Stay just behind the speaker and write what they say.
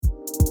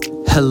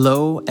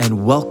Hello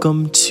and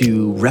welcome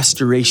to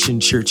Restoration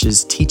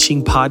Church's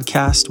teaching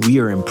podcast. We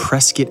are in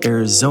Prescott,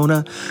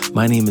 Arizona.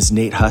 My name is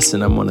Nate Huss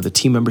and I'm one of the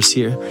team members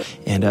here.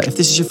 And if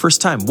this is your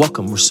first time,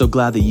 welcome. We're so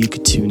glad that you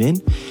could tune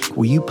in.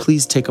 Will you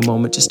please take a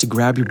moment just to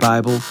grab your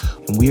Bible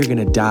and we are going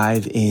to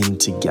dive in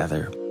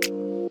together.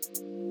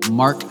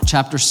 Mark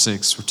chapter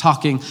 6. We're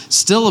talking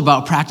still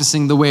about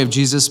practicing the way of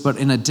Jesus, but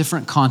in a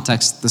different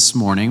context this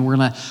morning. We're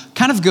going to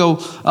kind of go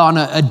on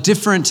a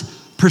different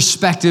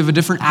perspective, a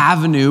different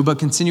avenue, but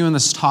continue on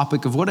this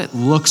topic of what it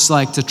looks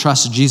like to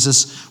trust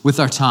Jesus with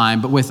our time,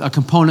 but with a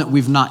component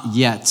we've not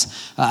yet,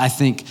 I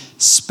think,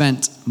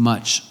 spent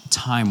much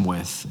time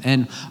with.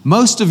 And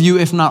most of you,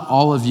 if not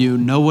all of you,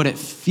 know what it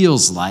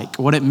feels like,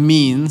 what it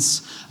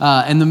means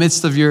in the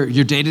midst of your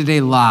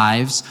day-to-day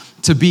lives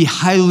to be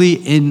highly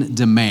in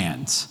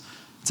demand,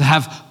 to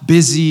have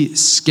busy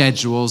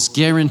schedules.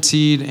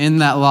 Guaranteed in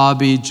that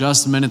lobby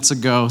just minutes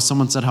ago,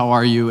 someone said, "How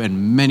are you?"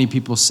 And many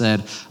people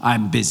said,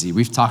 "I'm busy."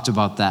 We've talked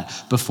about that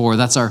before.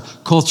 That's our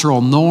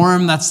cultural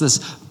norm. That's this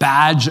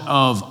badge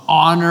of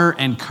honor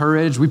and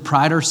courage. We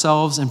pride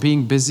ourselves in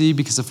being busy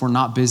because if we're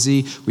not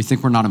busy, we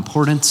think we're not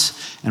important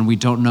and we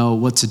don't know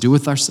what to do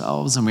with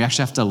ourselves. And we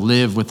actually have to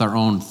live with our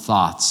own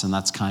thoughts. And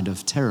that's kind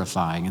of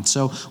terrifying. And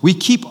so we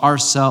keep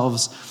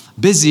ourselves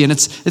busy. And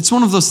it's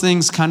one of those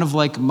things kind of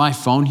like my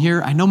phone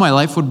here. I know my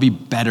life would be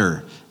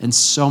better in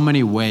so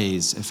many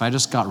ways if I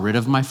just got rid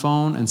of my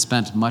phone and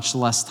spent much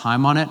less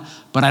time on it,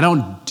 but I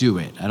don't do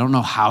it. I don't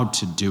know how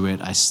to do it.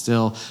 I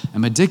still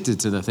am addicted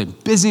to the thing.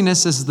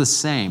 Busyness is the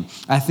same.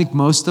 I think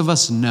most of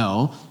us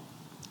know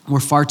we're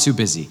far too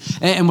busy.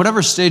 And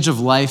whatever stage of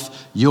life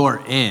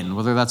you're in,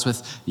 whether that's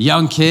with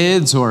young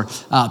kids or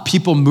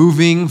people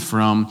moving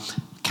from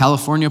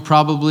California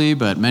probably,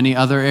 but many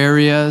other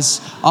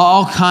areas,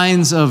 all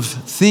kinds of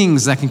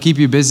things that can keep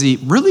you busy,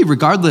 really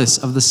regardless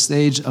of the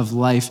stage of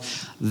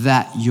life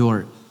that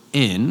you're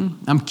in.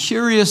 I'm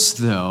curious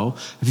though,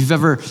 if you've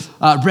ever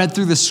read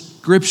through the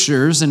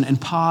scriptures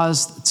and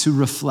paused to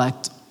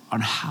reflect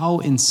on how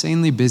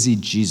insanely busy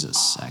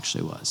Jesus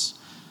actually was,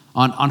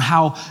 on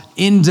how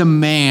in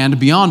demand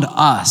beyond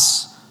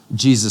us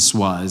Jesus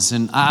was.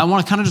 And I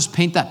want to kind of just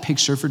paint that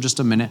picture for just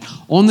a minute,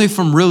 only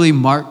from really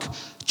Mark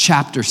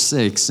chapter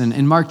 6. And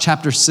in Mark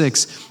chapter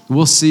 6,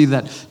 we'll see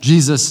that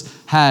Jesus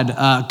had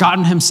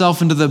gotten himself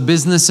into the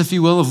business, if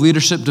you will, of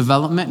leadership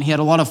development. And he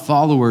had a lot of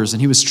followers, and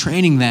he was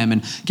training them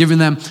and giving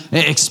them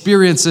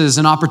experiences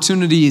and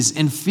opportunities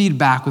and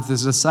feedback with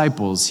his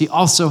disciples. He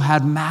also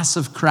had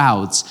massive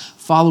crowds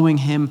following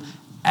him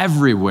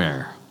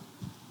everywhere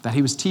that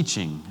he was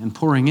teaching and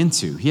pouring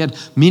into. He had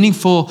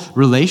meaningful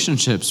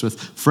relationships with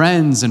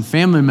friends and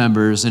family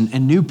members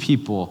and new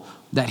people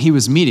that he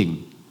was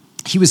meeting.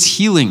 He was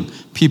healing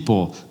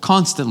people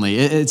constantly.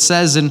 It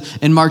says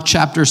in Mark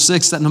chapter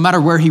 6 that no matter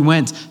where he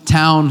went,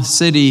 town,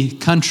 city,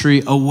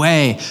 country,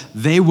 away,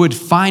 they would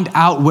find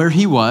out where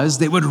he was,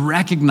 they would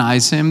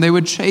recognize him, they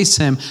would chase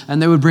him, and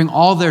they would bring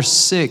all their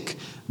sick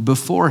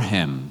before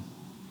him.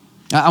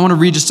 I want to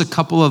read just a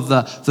couple of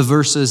the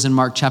verses in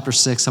Mark chapter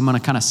 6. I'm going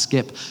to kind of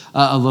skip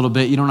a little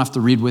bit. You don't have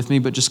to read with me,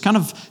 but just kind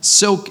of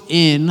soak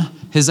in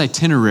his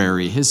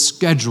itinerary, his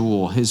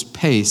schedule, his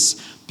pace,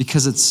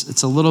 because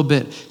it's a little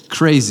bit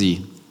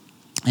crazy.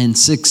 In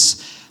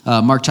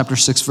Mark chapter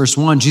 6, verse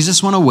 1,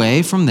 Jesus went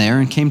away from there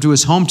and came to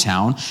his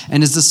hometown,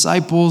 and his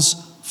disciples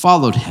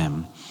followed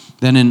him.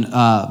 Then in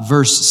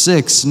verse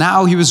 6,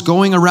 now he was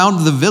going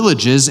around the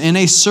villages in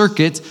a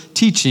circuit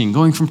teaching,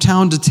 going from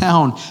town to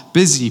town,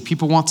 busy.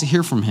 People want to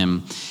hear from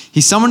him. He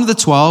summoned the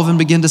 12 and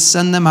began to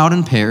send them out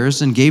in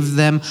pairs and gave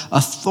them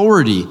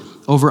authority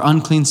over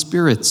unclean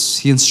spirits.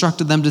 He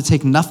instructed them to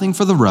take nothing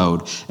for the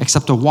road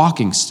except a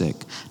walking stick,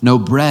 no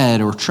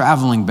bread or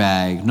traveling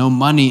bag, no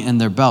money in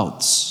their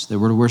belts. They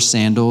were to wear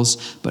sandals,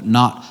 but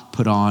not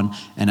put on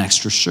an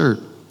extra shirt.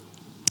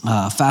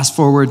 Fast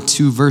forward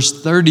to verse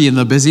 30, and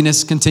the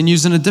busyness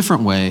continues in a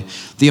different way.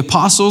 The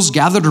apostles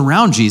gathered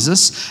around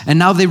Jesus, and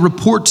now they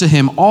report to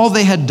him all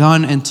they had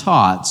done and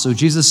taught. So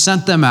Jesus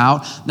sent them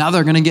out. Now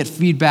they're going to get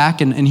feedback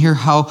and hear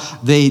how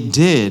they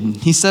did.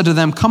 He said to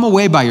them, "Come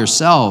away by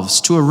yourselves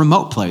to a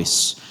remote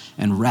place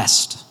and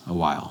rest a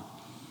while."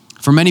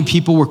 For many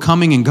people were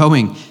coming and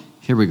going,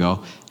 here we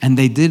go, and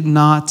they did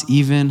not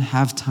even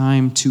have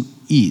time to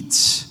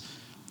eat.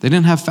 They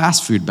didn't have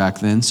fast food back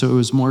then, so it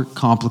was more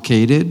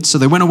complicated. So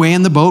they went away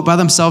in the boat by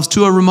themselves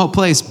to a remote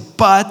place.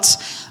 But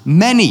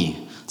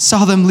many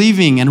saw them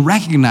leaving and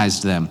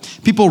recognized them.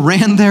 People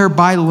ran there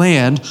by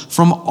land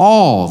from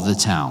all the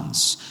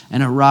towns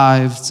and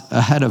arrived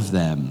ahead of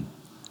them.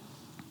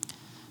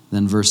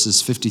 Then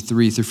verses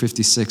 53 through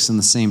 56 in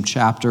the same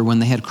chapter, when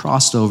they had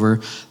crossed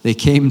over, they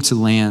came to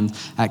land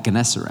at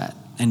Gennesaret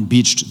and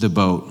beached the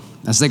boat.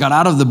 As they got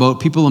out of the boat,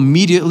 people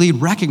immediately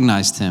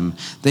recognized him.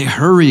 They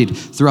hurried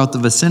throughout the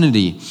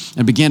vicinity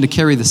and began to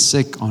carry the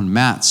sick on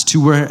mats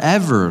to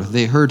wherever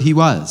they heard he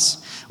was.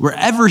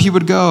 Wherever he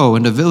would go,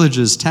 into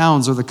villages,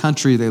 towns, or the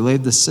country, they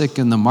laid the sick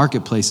in the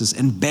marketplaces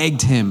and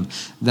begged him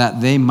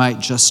that they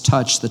might just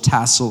touch the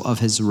tassel of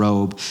his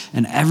robe.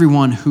 And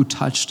everyone who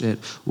touched it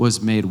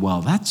was made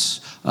well. That's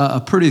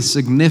a pretty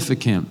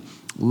significant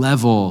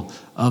level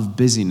of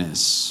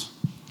busyness.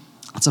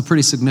 That's a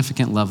pretty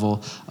significant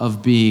level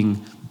of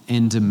being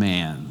in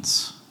demand.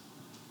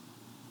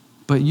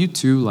 But you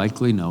too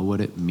likely know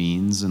what it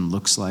means and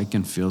looks like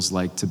and feels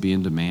like to be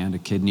in demand. A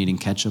kid needing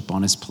ketchup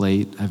on his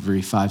plate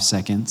every 5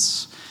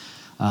 seconds.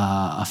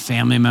 A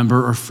family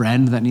member or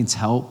friend that needs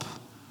help.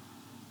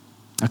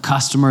 A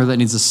customer that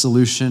needs a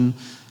solution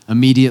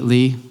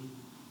immediately.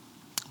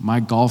 My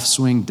golf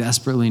swing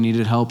desperately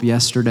needed help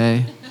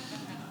yesterday.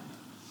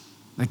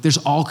 Like there's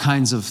all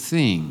kinds of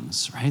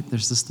things, right?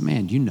 There's this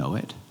demand. You know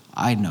it.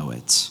 I know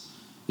it.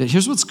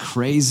 Here's what's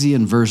crazy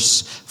in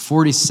verse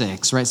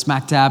 46, right?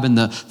 Smack dab in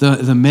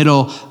the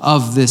middle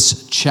of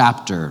this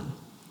chapter.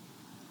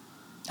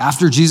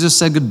 After Jesus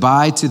said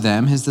goodbye to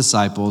them, his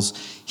disciples,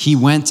 he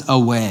went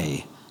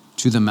away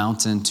to the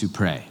mountain to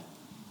pray.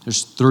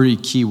 There's 3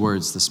 key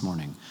words this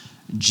morning.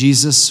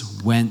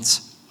 Jesus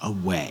went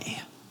away.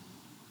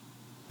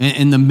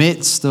 In the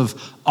midst of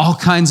all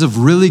kinds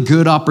of really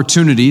good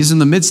opportunities, in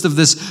the midst of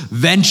this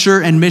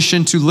venture and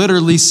mission to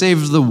literally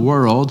save the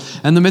world,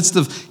 in the midst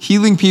of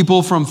healing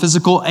people from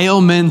physical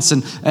ailments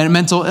and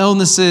mental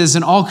illnesses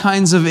and all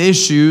kinds of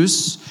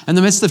issues, in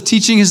the midst of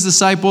teaching his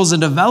disciples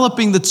and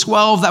developing the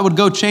 12 that would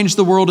go change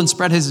the world and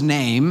spread his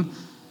name,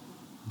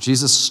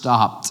 Jesus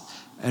stopped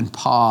and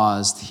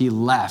paused. He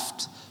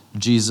left.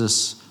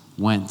 Jesus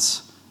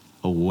went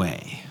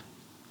away.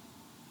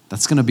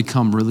 That's going to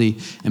become really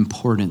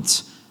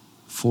important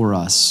for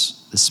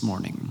us this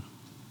morning.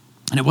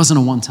 And it wasn't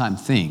a one-time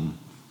thing.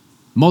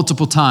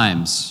 Multiple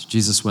times,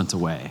 Jesus went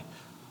away.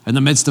 In the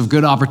midst of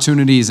good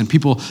opportunities and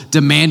people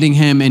demanding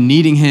him and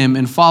needing him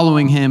and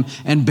following him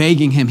and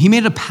begging him, he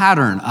made a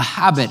pattern, a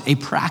habit, a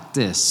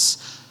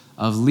practice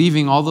of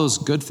leaving all those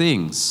good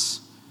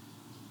things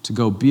to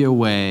go be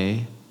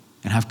away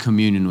and have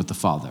communion with the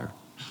Father.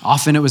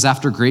 Often it was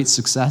after great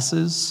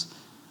successes.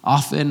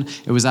 Often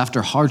it was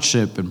after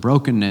hardship and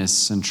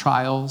brokenness and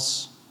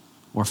trials,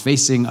 or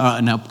facing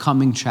an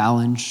upcoming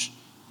challenge.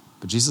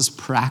 But Jesus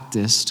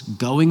practiced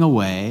going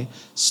away,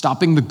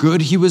 stopping the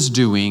good he was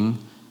doing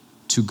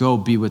to go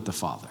be with the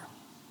Father.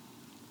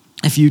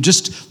 If you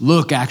just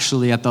look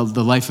actually at the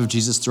life of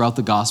Jesus throughout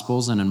the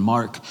Gospels and in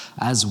Mark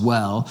as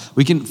well,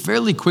 we can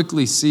fairly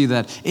quickly see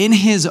that in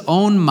his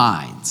own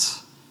mind,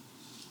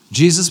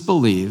 Jesus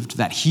believed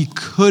that he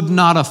could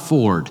not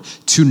afford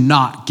to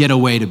not get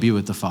away to be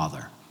with the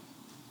Father.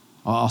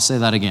 I'll say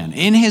that again.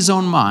 In his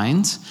own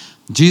mind,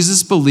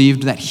 Jesus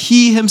believed that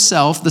he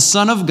himself, the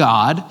Son of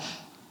God,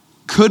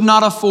 could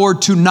not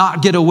afford to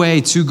not get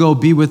away to go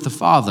be with the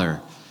Father.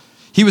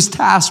 He was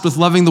tasked with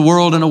loving the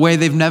world in a way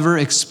they've never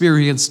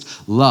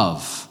experienced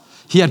love.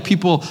 He had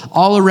people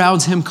all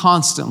around him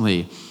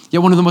constantly.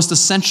 Yet one of the most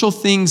essential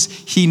things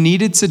he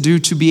needed to do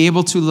to be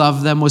able to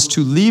love them was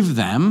to leave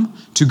them,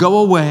 to go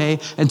away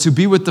and to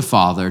be with the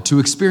Father, to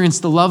experience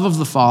the love of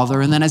the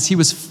Father. And then as he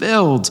was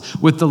filled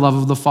with the love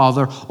of the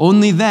Father,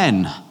 only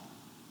then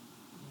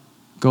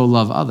go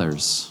love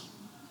others.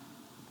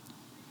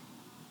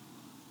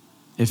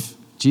 If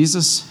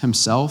Jesus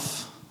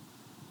himself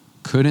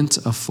couldn't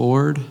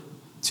afford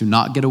to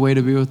not get away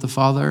to be with the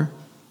Father,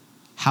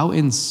 how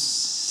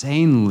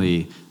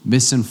insanely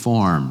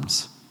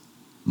misinformed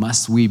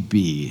must we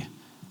be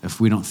if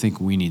we don't think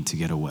we need to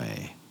get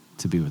away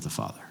to be with the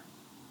Father?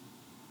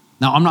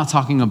 Now, I'm not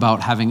talking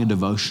about having a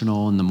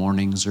devotional in the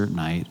mornings or at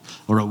night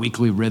or a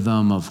weekly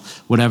rhythm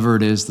of whatever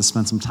it is to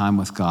spend some time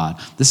with God.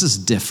 This is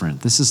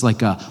different. This is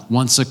like a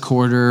once a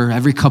quarter,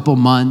 every couple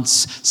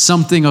months,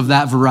 something of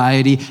that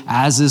variety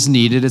as is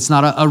needed. It's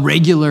not a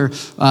regular,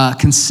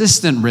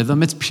 consistent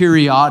rhythm. It's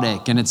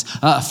periodic, and it's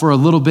for a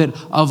little bit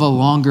of a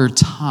longer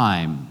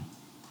time.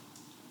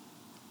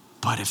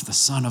 But if the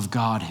Son of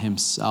God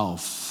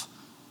himself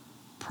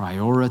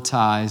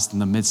prioritized in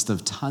the midst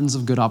of tons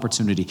of good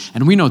opportunity,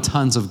 and we know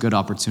tons of good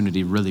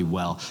opportunity really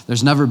well.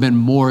 There's never been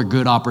more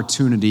good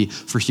opportunity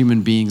for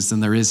human beings than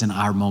there is in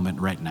our moment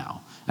right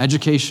now.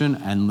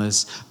 Education,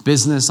 endless.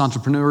 Business,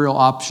 entrepreneurial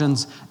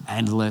options,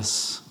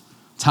 endless.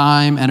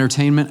 Time,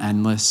 entertainment,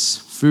 endless.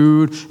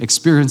 Food,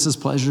 experiences,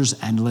 pleasures,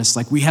 endless.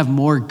 Like we have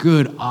more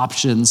good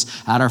options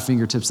at our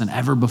fingertips than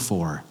ever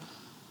before.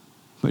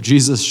 But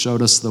Jesus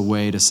showed us the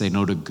way to say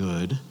no to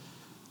good,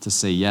 to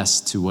say yes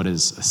to what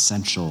is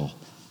essential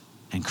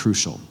and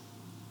crucial.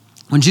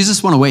 When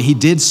Jesus went away, he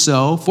did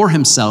so for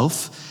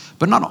himself,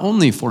 but not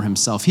only for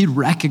himself. He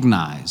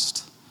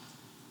recognized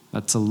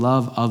that to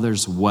love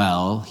others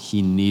well,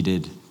 he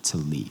needed to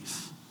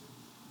leave.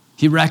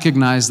 He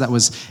recognized that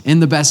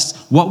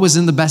what was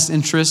in the best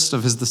interest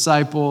of his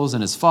disciples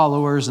and his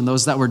followers and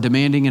those that were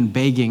demanding and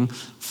begging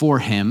for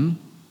him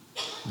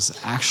was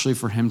actually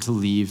for him to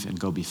leave and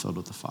go be filled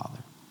with the Father.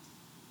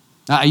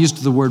 I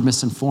used the word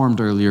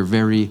misinformed earlier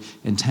very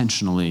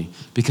intentionally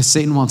because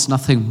Satan wants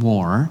nothing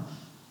more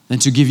than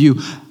to give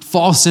you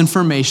false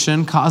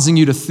information, causing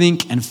you to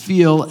think and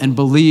feel and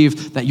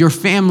believe that your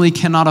family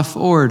cannot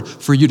afford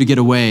for you to get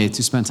away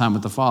to spend time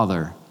with the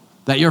Father.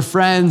 That your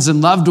friends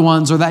and loved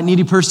ones or that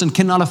needy person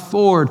cannot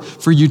afford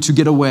for you to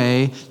get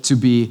away to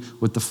be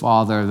with the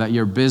Father. That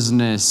your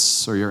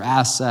business or your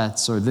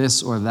assets or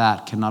this or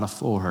that cannot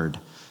afford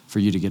for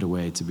you to get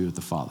away to be with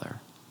the Father.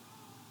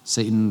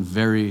 Satan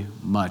very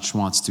much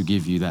wants to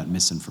give you that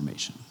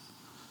misinformation,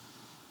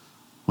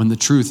 when the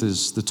truth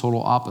is the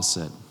total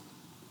opposite.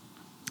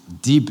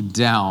 Deep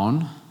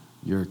down,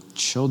 your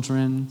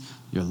children,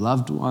 your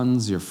loved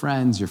ones, your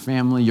friends, your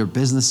family, your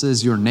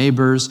businesses, your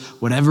neighbors,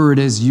 whatever it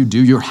is you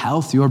do, your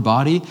health, your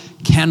body,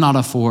 cannot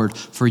afford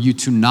for you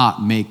to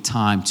not make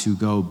time to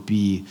go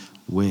be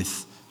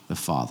with the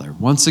Father.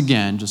 Once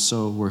again, just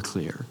so we're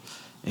clear,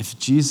 if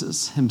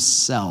Jesus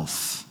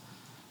himself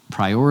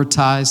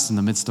prioritized in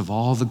the midst of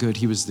all the good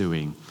he was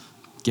doing,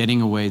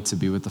 getting away to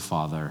be with the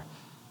Father,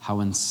 how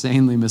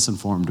insanely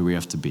misinformed do we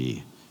have to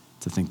be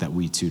to think that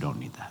we too don't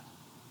need that?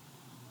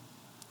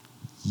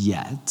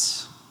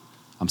 Yet,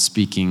 I'm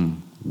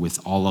speaking with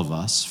all of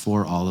us,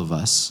 for all of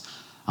us,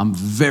 I'm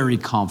very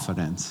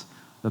confident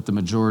that the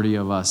majority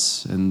of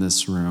us in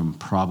this room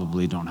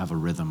probably don't have a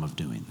rhythm of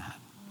doing that.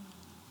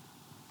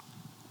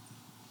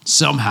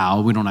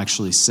 Somehow, we don't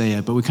actually say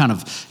it, but we kind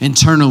of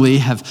internally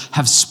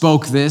have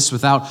spoke this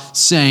without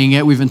saying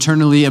it. We've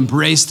internally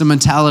embraced the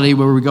mentality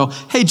where we go,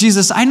 hey,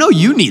 Jesus, I know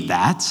you need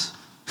that.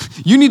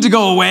 You need to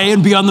go away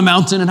and be on the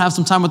mountain and have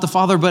some time with the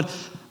Father, but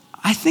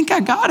I think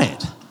I got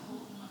it.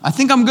 I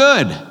think I'm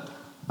good.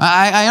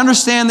 I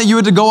understand that you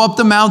had to go up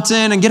the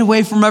mountain and get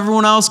away from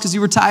everyone else because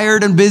you were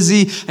tired and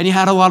busy and you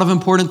had a lot of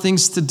important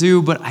things to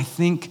do, but I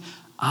think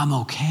I'm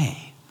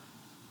okay.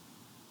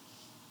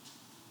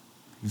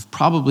 You've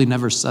probably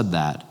never said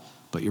that,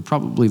 but you're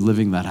probably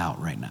living that out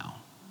right now.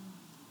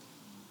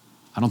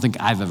 I don't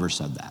think I've ever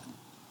said that,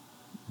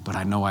 but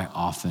I know I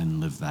often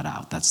live that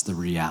out. That's the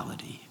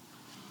reality.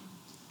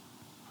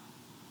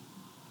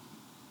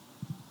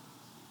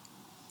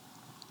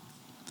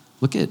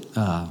 Look at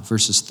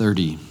verses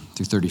 30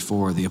 through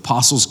 34. The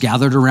apostles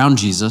gathered around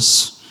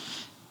Jesus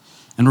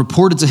and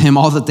reported to him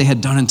all that they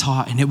had done and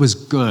taught, and it was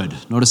good.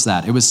 Notice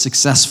that. It was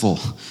successful.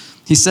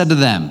 He said to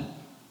them,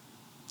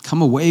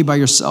 come away by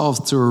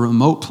yourselves to a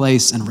remote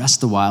place and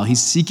rest a while.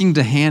 He's seeking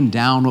to hand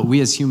down what we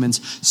as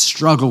humans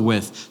struggle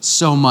with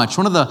so much.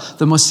 One of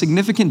the most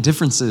significant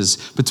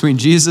differences between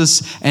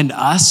Jesus and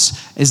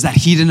us is that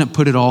he didn't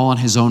put it all on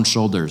his own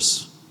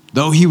shoulders.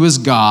 Though he was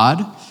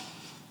God,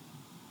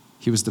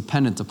 he was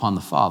dependent upon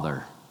the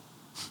Father.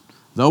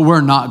 Though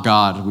we're not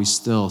God, we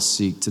still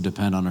seek to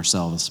depend on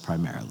ourselves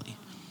primarily.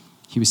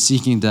 He was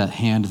seeking to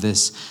hand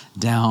this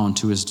down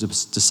to his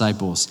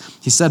disciples.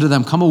 He said to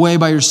them, come away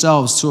by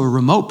yourselves to a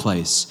remote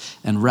place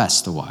and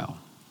rest a while.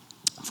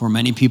 For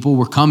many people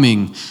were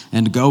coming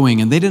and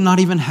going, and they did not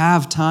even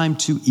have time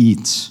to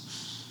eat.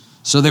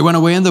 So they went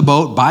away in the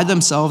boat by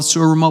themselves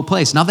to a remote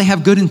place. Now they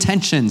have good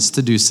intentions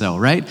to do so,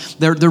 right?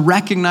 They're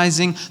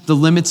recognizing the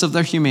limits of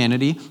their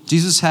humanity.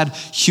 Jesus had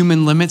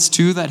human limits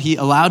too that he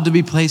allowed to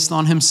be placed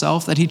on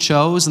himself, that he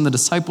chose, and the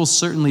disciples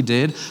certainly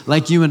did.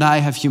 Like you and I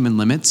have human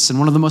limits. And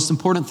one of the most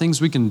important things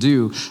we can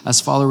do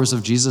as followers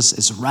of Jesus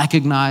is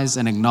recognize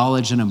and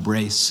acknowledge and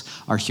embrace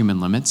our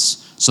human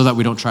limits so that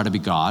we don't try to be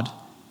God,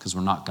 because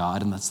we're not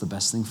God, and that's the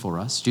best thing for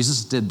us.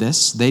 Jesus did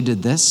this. They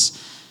did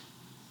this.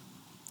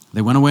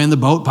 They went away in the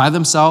boat by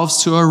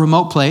themselves to a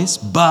remote place,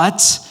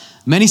 but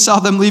many saw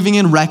them leaving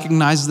and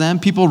recognized them.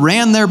 People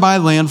ran there by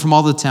land from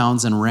all the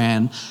towns and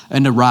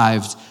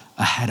arrived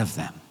ahead of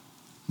them.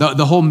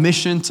 The whole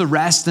mission to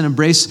rest and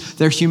embrace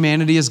their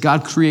humanity as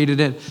God created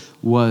it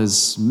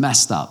was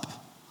messed up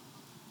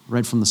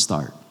right from the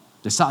start.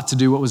 They sought to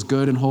do what was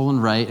good and whole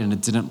and right, and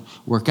it didn't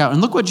work out.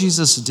 And look what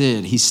Jesus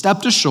did. He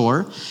stepped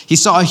ashore. He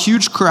saw a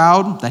huge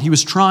crowd that he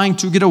was trying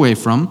to get away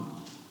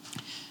from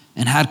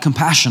and had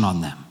compassion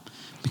on them,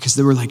 because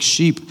they were like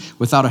sheep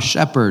without a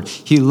shepherd.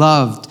 He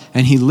loved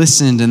and he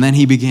listened, and then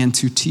he began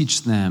to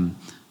teach them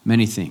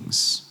many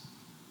things.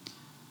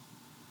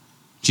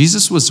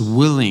 Jesus was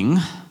willing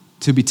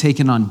to be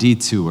taken on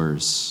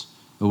detours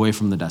away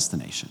from the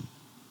destination.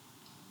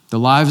 The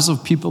lives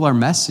of people are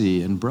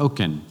messy and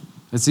broken.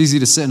 It's easy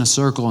to sit in a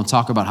circle and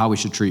talk about how we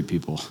should treat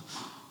people.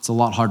 It's a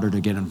lot harder to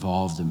get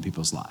involved in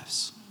people's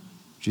lives.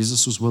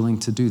 Jesus was willing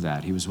to do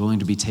that. He was willing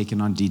to be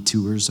taken on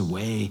detours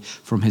away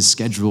from his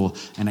schedule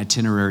and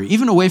itinerary,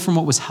 even away from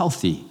what was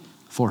healthy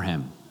for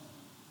him.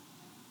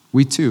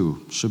 We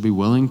too should be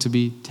willing to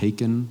be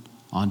taken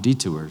on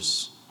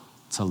detours,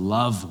 to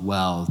love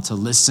well, to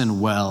listen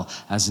well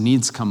as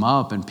needs come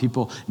up and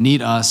people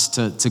need us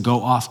to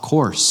go off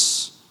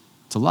course,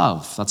 to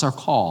love. That's our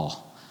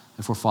call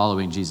if we're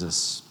following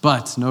Jesus.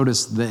 But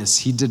notice this,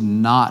 he did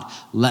not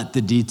let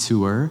the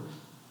detour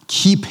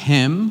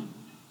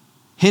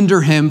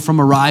hinder him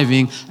from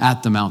arriving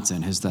at the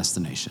mountain, his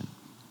destination.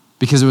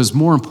 Because it was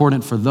more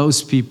important for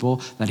those people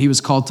that he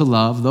was called to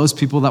love, those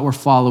people that were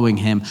following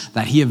him,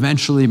 that he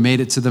eventually made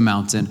it to the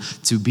mountain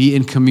to be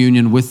in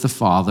communion with the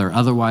Father.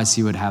 Otherwise,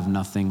 he would have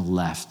nothing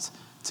left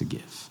to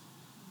give.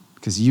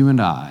 Because you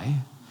and I,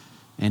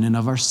 in and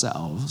of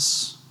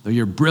ourselves, though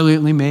you're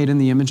brilliantly made in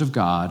the image of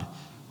God,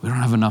 we don't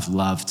have enough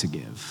love to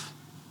give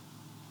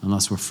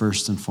unless we're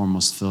first and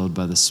foremost filled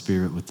by the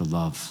Spirit with the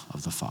love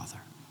of the Father.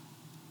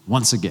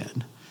 Once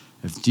again,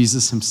 if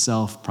Jesus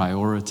himself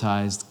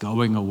prioritized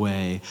going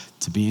away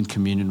to be in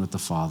communion with the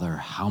Father,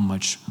 how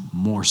much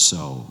more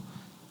so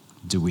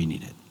do we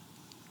need it?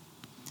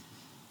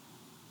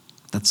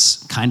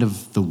 That's kind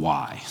of the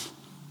why.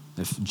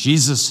 If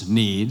Jesus'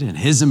 need and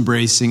his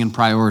embracing and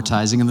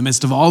prioritizing in the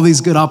midst of all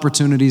these good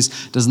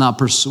opportunities does not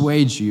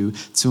persuade you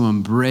to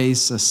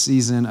embrace a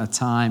season, a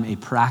time, a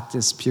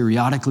practice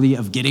periodically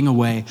of getting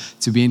away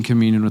to be in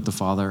communion with the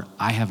Father,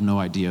 I have no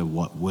idea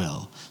what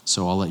will.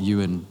 So I'll let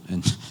you and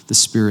the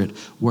Spirit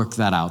work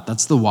that out.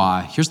 That's the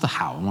why. Here's the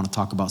how. I want to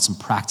talk about some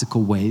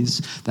practical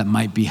ways that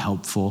might be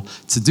helpful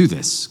to do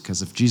this.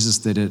 Because if Jesus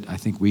did it, I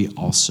think we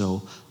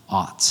also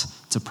ought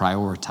to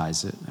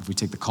prioritize it if we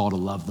take the call to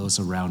love those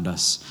around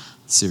us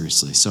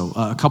seriously. So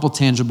a couple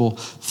tangible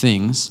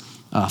things.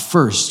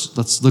 First,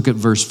 let's look at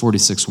verse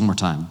 46 one more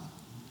time.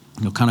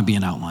 It'll kind of be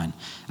an outline.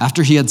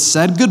 After he had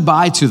said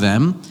goodbye to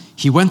them,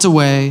 he went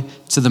away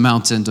to the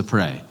mountain to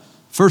pray.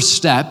 First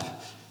step,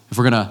 if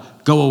we're going to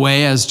go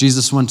away as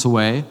Jesus went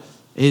away,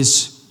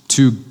 is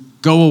to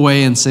go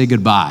away and say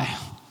goodbye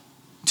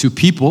to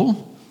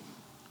people,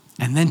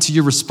 and then to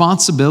your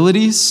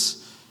responsibilities,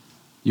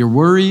 your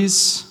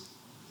worries,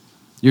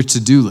 your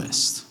to-do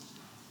list.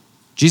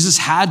 Jesus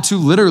had to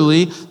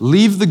literally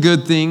leave the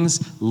good things,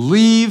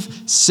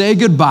 say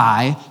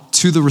goodbye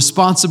to the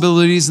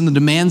responsibilities and the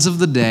demands of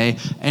the day,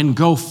 and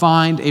go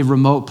find a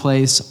remote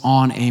place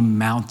on a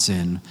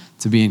mountain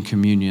to be in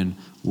communion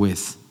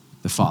with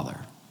the Father.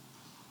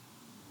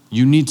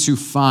 You need to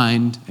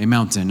find a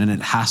mountain, and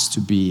it has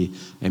to be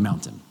a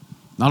mountain.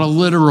 Not a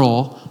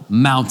literal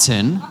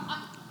mountain,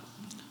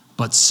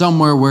 but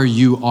somewhere where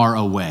you are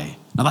away.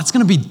 Now, that's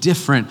going to be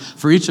different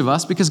for each of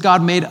us because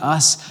God made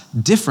us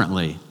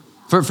differently.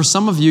 For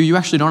some of you, you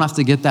actually don't have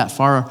to get that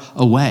far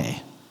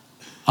away.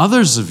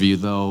 Others of you,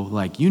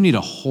 though, you need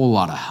a whole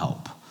lot of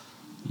help.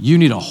 You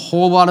need a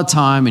whole lot of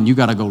time, and you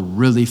got to go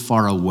really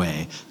far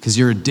away because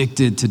you're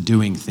addicted to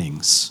doing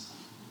things.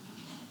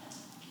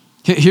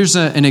 Here's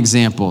an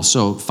example.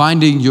 So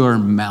finding your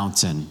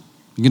mountain.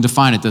 You can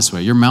define it this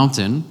way. Your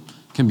mountain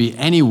can be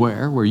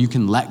anywhere where you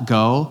can let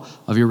go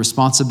of your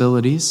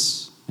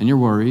responsibilities and your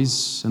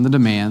worries and the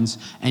demands,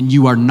 and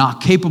you are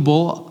not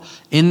capable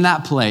in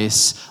that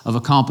place of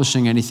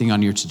accomplishing anything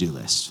on your to-do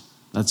list.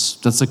 That's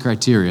the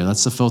criteria.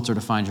 That's the filter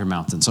to find your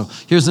mountain. So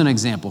here's an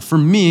example. For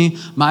me,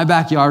 my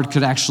backyard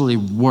could actually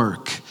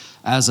work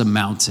as a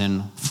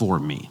mountain for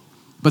me.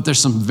 But there's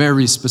some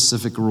very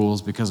specific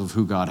rules because of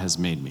who God has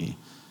made me.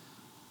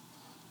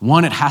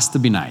 One, it has to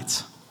be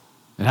night.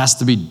 It has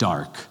to be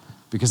dark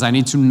because I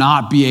need to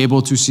not be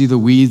able to see the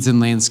weeds and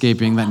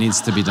landscaping that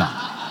needs to be done.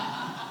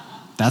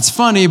 That's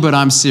funny, but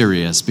I'm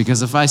serious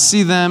because if I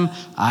see them,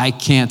 I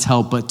can't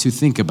help but to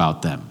think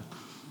about them.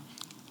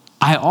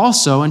 I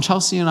also, and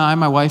Chelsea and I,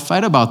 my wife,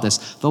 fight about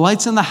this. The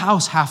lights in the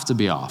house have to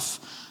be off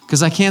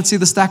because I can't see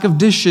the stack of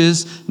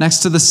dishes next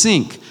to the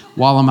sink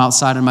while I'm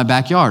outside in my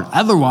backyard.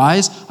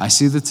 Otherwise, I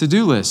see the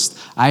to-do list.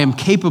 I am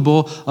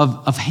capable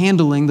of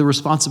handling the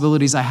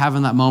responsibilities I have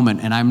in that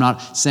moment, and I'm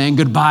not saying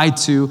goodbye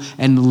to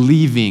and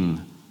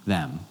leaving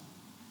them.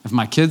 If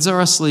my kids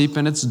are asleep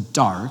and it's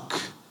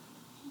dark,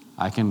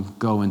 I can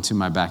go into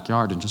my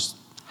backyard and just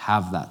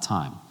have that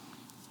time.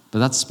 But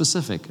that's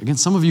specific. Again,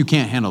 some of you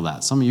can't handle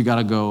that. Some of you got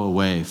to go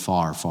away,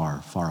 far,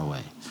 far, far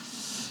away,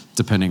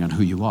 depending on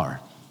who you are.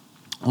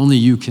 Only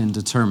you can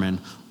determine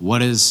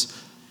what is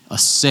a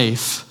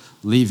safe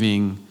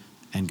leaving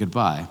and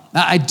goodbye.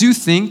 Now, I do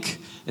think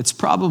it's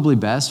probably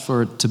best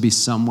for it to be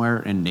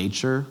somewhere in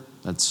nature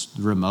that's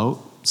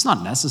remote. It's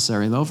not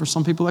necessary, though. For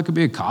some people, that could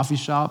be a coffee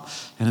shop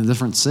in a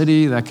different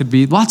city. That could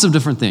be lots of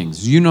different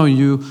things. You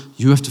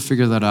have to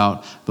figure that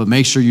out, but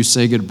make sure you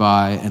say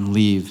goodbye and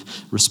leave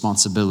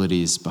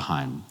responsibilities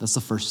behind. That's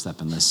the first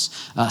step in this.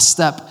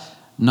 Step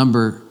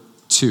number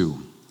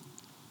 2,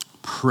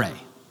 pray.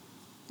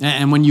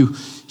 And when you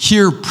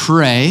hear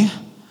pray,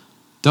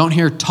 don't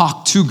hear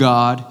talk to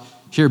God,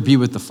 hear be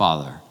with the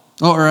Father.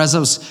 Or as I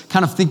was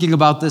kind of thinking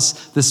about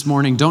this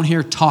morning, don't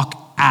hear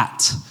talk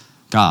at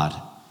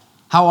God.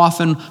 How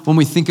often when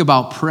we think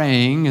about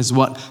praying is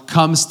what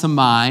comes to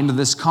mind,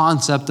 this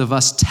concept of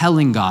us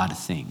telling God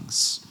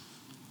things.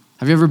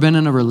 Have you ever been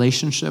in a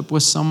relationship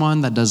with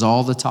someone that does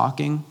all the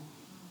talking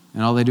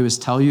and all they do is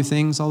tell you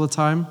things all the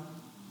time?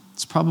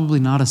 It's probably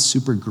not a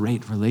super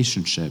great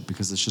relationship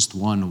because it's just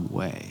one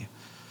way.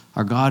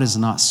 Our God is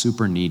not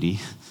super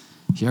needy.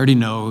 He already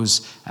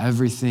knows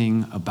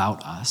everything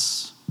about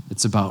us.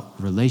 It's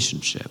about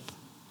relationship.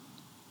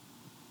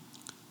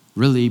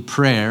 Really,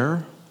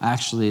 prayer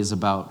actually is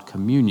about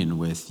communion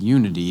with,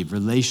 unity,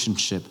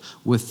 relationship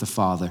with the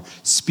Father.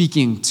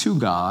 Speaking to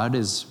God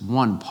is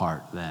one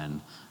part then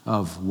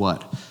of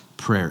what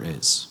prayer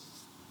is.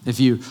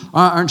 If you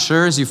aren't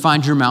sure as you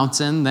find your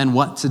mountain, then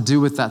what to do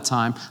with that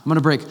time, I'm going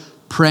to break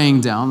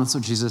praying down, that's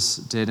what Jesus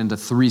did, into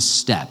 3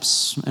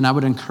 steps. And I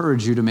would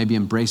encourage you to maybe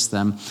embrace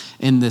them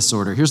in this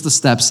order. Here's the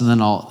steps, and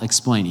then I'll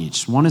explain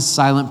each. 1 is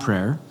silent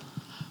prayer.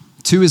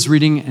 2 is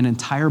reading an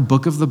entire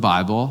book of the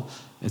Bible.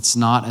 It's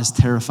not as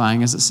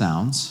terrifying as it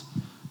sounds.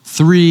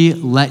 3,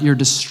 let your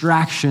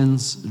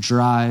distractions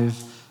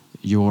drive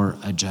your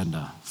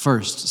agenda.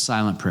 First,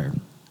 silent prayer.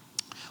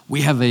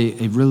 We have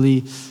a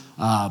really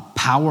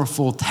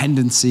powerful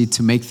tendency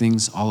to make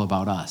things all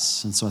about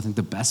us. And so I think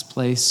the best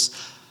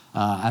place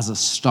as a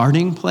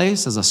starting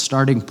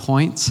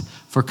point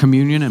for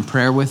communion and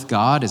prayer with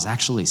God is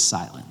actually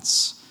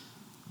silence.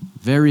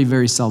 Very,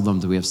 very seldom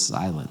do we have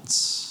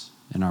silence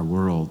in our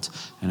world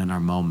and in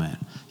our moment.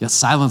 Yet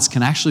silence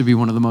can actually be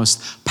one of the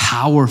most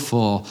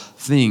powerful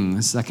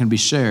things that can be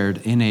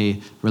shared in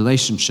a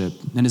relationship.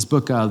 In his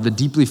book, The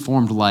Deeply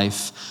Formed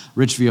Life,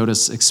 Rich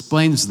Villodas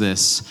explains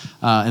this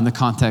in the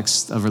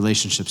context of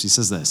relationships. He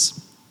says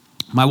this: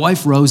 "My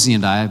wife Rosie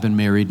and I have been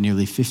married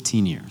nearly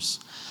 15 years.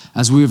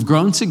 As we have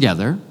grown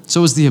together,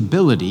 so has the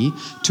ability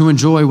to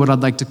enjoy what I'd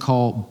like to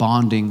call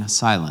bonding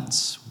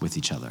silence with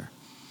each other.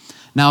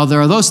 Now,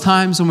 there are those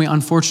times when we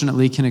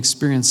unfortunately can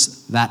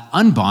experience that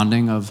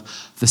unbonding of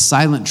the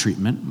silent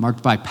treatment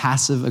marked by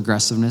passive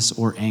aggressiveness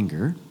or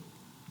anger.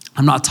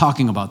 I'm not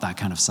talking about that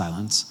kind of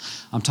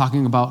silence. I'm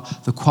talking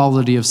about the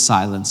quality of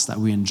silence that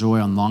we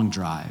enjoy on long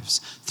drives,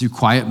 through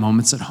quiet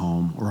moments at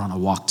home, or on a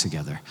walk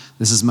together.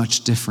 This is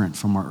much different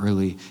from our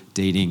early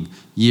dating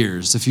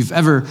years. If you've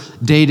ever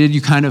dated,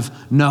 you kind of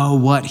know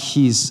what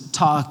he's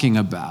talking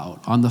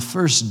about. On the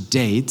first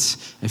date,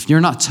 if you're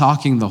not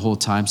talking the whole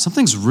time,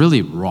 something's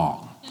really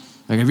wrong.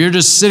 Like if you're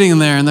just sitting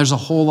there and there's a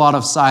whole lot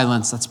of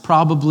silence, that's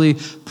probably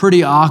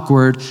pretty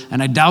awkward,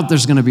 and I doubt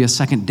there's going to be a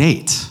second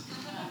date.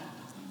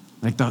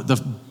 Like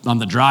on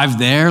the drive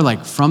there,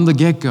 like from the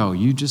get-go,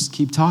 you just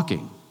keep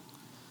talking.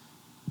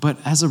 But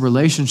as a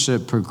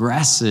relationship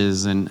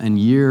progresses and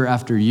year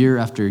after year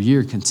after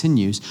year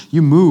continues,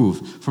 you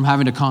move from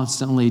having to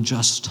constantly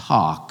just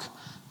talk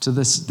to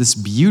this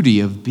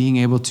beauty of being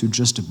able to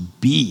just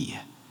be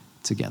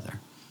together.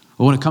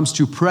 Well, when it comes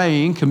to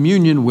praying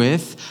communion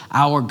with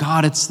our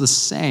God, it's the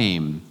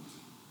same.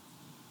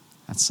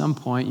 At some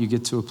point, you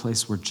get to a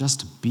place where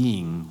just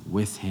being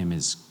with him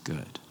is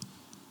good.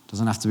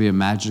 Doesn't have to be a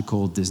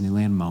magical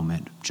Disneyland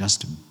moment.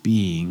 Just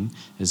being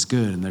is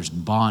good, and there's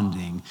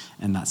bonding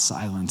in that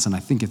silence, and I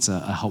think it's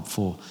a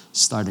helpful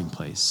starting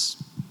place.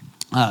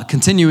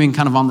 Continuing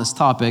kind of on this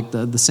topic,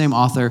 the same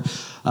author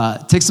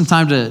takes some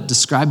time to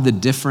describe the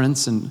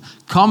difference in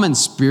common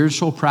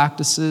spiritual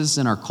practices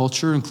in our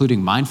culture,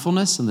 including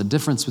mindfulness, and the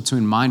difference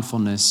between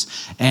mindfulness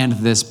and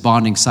this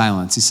bonding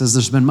silence. He says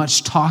there's been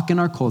much talk in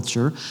our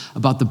culture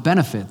about the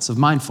benefits of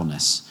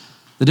mindfulness.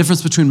 The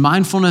difference between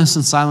mindfulness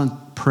and silent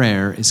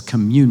prayer is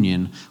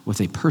communion with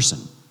a person.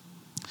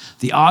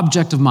 The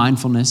object of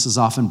mindfulness is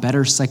often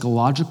better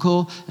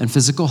psychological and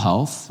physical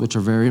health, which are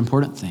very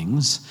important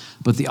things,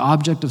 but the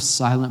object of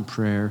silent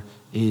prayer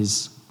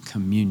is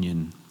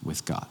communion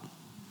with God.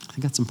 I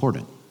think that's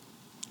important.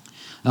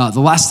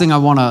 The last thing I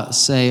want to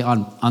say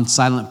on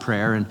silent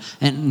prayer,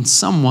 and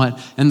somewhat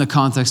in the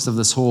context of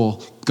this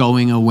whole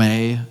going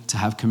away to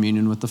have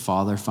communion with the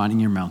Father, finding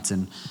your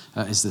mountain,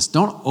 is this: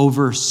 don't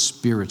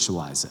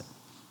over-spiritualize it.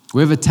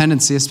 We have a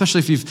tendency, especially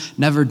if you've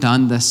never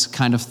done this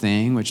kind of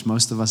thing, which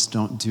most of us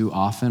don't do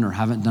often or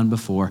haven't done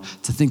before,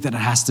 to think that it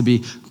has to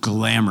be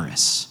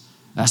glamorous.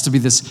 It has to be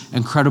this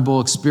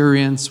incredible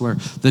experience where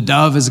the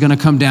dove is going to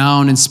come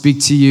down and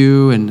speak to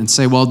you and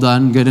say, well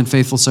done, good and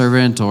faithful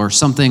servant, or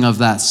something of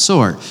that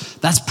sort.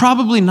 That's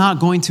probably not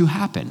going to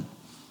happen.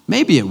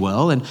 Maybe it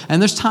will, and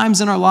there's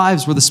times in our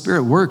lives where the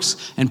Spirit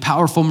works in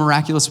powerful,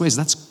 miraculous ways.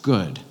 That's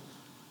good.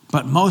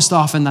 But most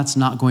often, that's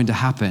not going to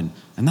happen,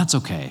 and that's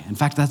okay. In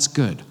fact, that's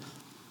good.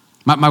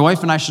 My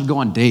wife and I should go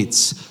on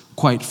dates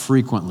quite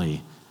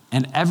frequently,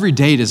 and every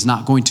date is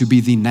not going to be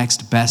the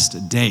next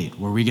best date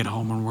where we get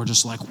home and we're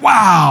just like,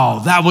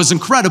 wow, that was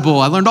incredible.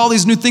 I learned all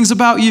these new things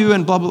about you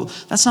and blah, blah, blah.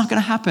 That's not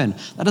going to happen.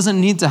 That doesn't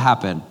need to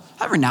happen.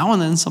 Every now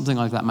and then something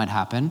like that might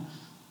happen,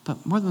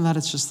 but more than that,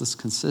 it's just this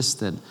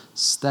consistent,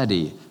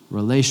 steady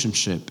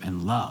relationship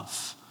and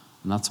love.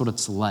 And that's what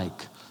it's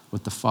like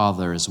with the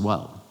Father as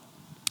well.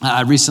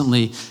 I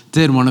recently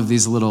did one of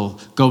these little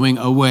going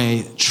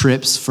away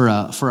trips for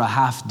a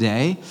half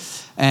day,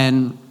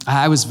 and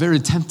I was very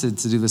tempted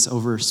to do this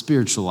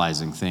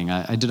over-spiritualizing thing.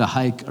 I did a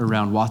hike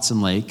around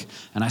Watson Lake,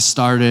 and I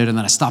started, and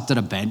then I stopped at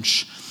a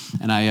bench,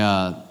 and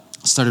I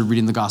started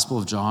reading the Gospel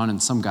of John,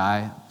 and some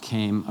guy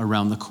came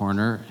around the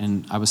corner,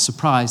 and I was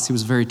surprised. He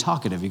was very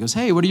talkative. He goes,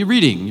 hey, what are you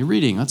reading? You're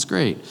reading. That's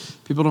great.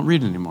 People don't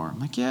read anymore. I'm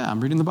like, yeah,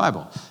 I'm reading the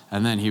Bible.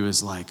 And then he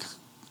was like,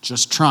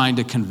 just trying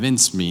to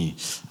convince me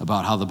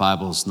about how the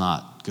Bible's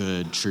not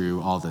good, true,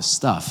 all this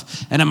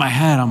stuff. And in my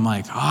head, I'm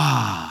like,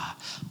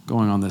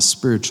 going on this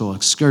spiritual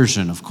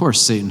excursion. Of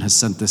course, Satan has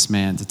sent this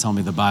man to tell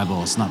me the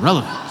Bible is not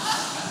relevant.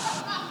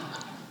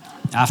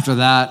 After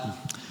that,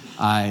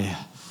 I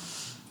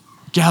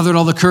gathered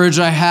all the courage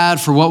I had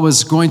for what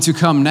was going to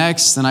come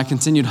next, and I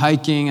continued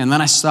hiking, and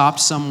then I stopped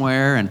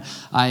somewhere, and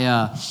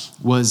I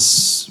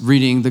was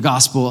reading the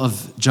Gospel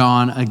of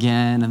John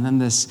again, and then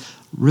this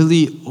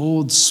really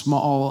old,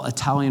 small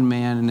Italian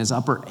man in his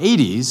upper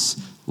 80s,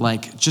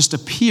 just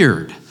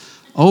appeared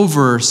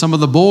over some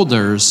of the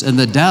boulders and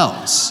the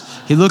dells.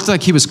 He looked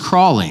like he was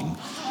crawling,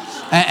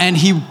 and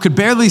he could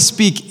barely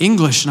speak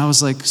English, and I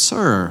was like,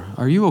 "Sir,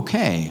 are you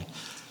okay?"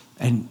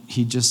 And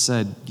he just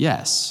said,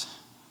 "Yes."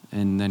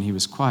 And then he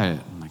was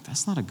quiet. I'm like,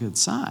 that's not a good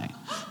sign.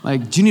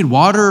 Do you need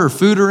water or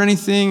food or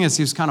anything? As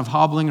he was kind of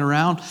hobbling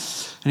around.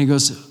 And he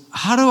goes,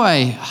 how do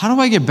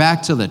I get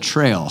back to the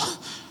trail?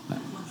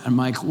 I'm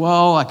like,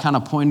 well, I kind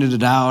of pointed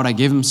it out. I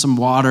gave him some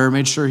water,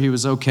 made sure he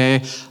was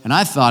okay. And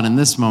I thought in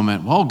this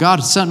moment, well,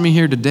 God sent me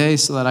here today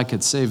so that I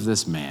could save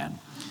this man.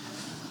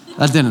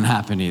 That didn't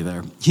happen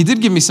either. He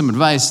did give me some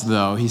advice,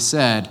 though. He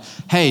said,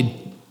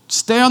 hey,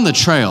 stay on the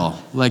trail.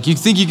 You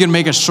think you can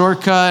make a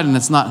shortcut and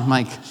it's not, I'm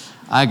like,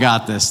 I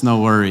got this, no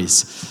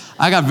worries.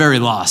 I got very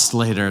lost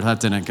later. That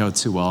didn't go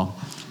too well.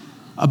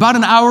 About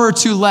an hour or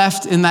two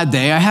left in that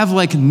day. I have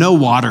no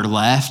water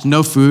left,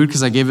 no food,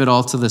 because I gave it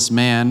all to this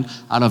man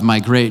out of my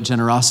great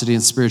generosity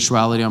and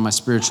spirituality on my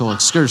spiritual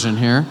excursion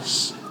here.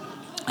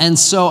 And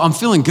so I'm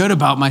feeling good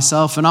about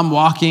myself, and I'm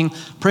walking.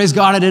 Praise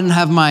God, I didn't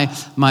have my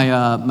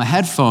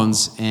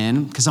headphones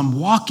in because I'm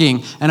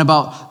walking, and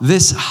about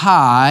this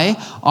high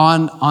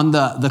on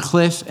the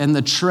cliff and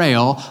the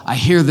trail, I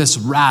hear this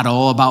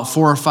rattle about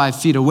 4 or 5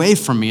 feet away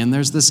from me, and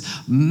there's this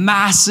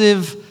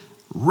massive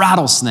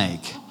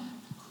rattlesnake.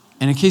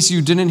 And in case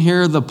you didn't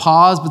hear the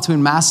pause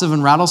between massive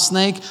and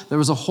rattlesnake, there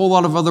was a whole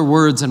lot of other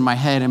words in my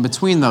head in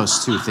between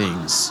those two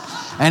things.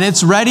 And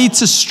it's ready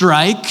to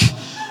strike,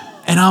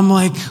 and I'm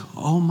like,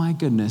 oh my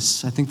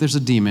goodness, I think there's a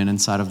demon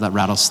inside of that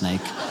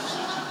rattlesnake.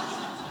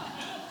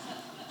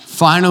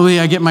 Finally,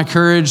 I get my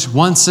courage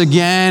once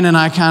again, and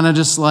I kind of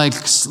just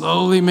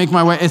slowly make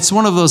my way. It's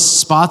one of those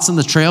spots in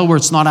the trail where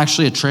it's not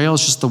actually a trail,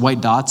 it's just the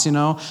white dots,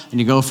 and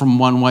you go from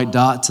one white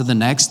dot to the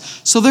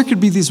next. So there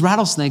could be these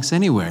rattlesnakes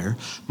anywhere.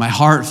 My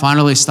heart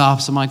finally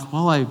stops. I'm like,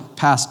 well, I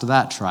passed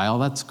that trial.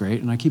 That's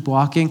great. And I keep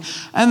walking.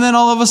 And then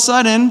all of a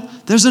sudden,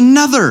 there's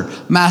another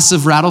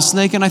massive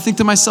rattlesnake, and I think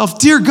to myself,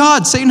 dear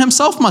God, Satan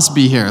himself must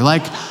be here.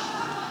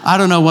 I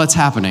don't know what's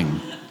happening.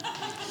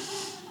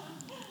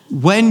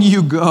 When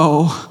you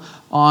go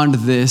on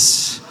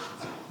this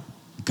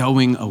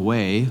going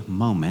away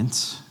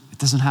moment, it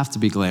doesn't have to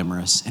be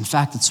glamorous. In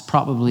fact, it's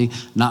probably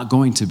not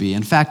going to be.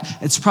 In fact,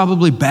 it's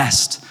probably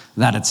best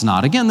that it's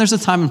not. Again, there's a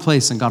time and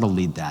place, and God will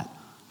lead that.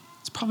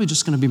 It's probably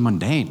just going to be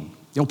mundane.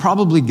 You'll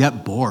probably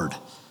get bored.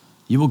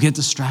 You will get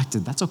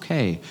distracted. That's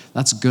okay.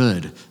 That's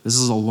good. This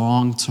is a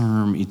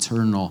long-term,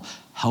 eternal,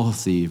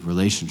 healthy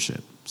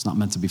relationship. It's not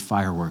meant to be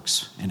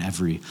fireworks in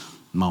every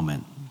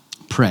moment.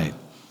 Pray.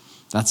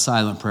 That's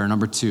silent prayer.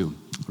 Number 2.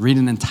 Read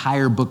an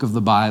entire book of the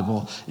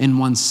Bible in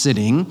one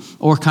sitting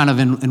or kind of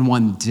in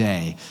one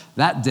day.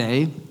 That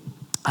day,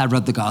 I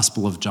read the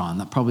Gospel of John.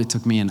 That probably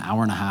took me an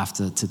hour and a half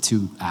to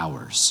 2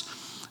 hours.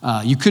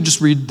 You could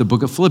just read the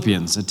book of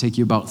Philippians. It'd take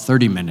you about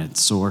 30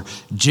 minutes. Or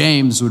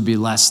James would be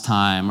less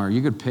time. Or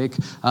you could pick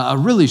a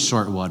really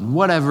short one.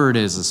 Whatever it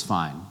is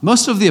fine.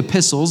 Most of the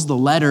epistles, the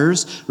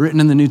letters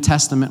written in the New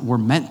Testament, were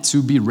meant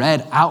to be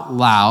read out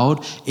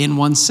loud in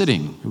one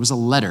sitting. It was a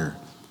letter.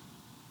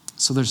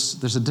 So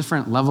there's a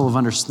different level of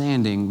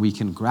understanding we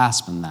can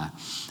grasp in that.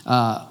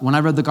 When I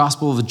read the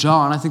Gospel of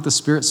John, I think the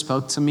Spirit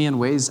spoke to me in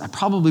ways I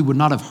probably would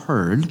not have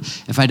heard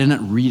if I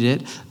didn't read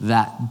it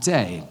that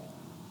day.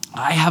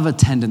 I have a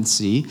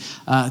tendency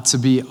to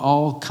be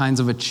all kinds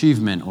of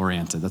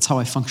achievement-oriented. That's how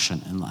I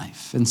function in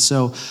life. And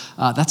so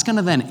that's going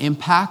to then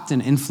impact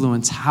and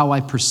influence how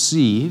I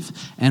perceive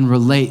and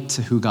relate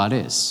to who God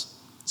is.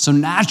 So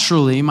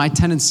naturally, my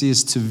tendency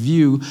is to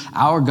view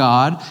our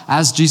God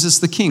as Jesus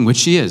the King,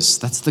 which he is.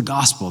 That's the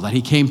gospel, that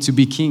he came to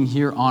be king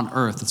here on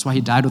earth. That's why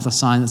he died with a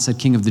sign that said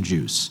King of the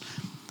Jews.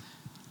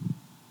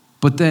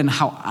 But then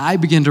how I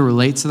begin to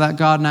relate to that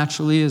God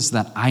naturally is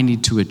that I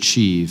need to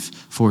achieve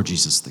for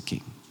Jesus the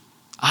King.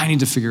 I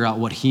need to figure out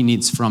what he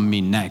needs from me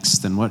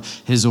next and what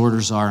his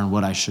orders are and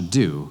what I should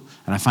do.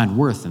 And I find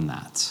worth in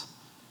that.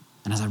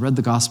 And as I read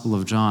the Gospel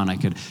of John, I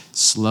could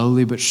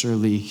slowly but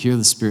surely hear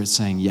the Spirit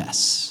saying,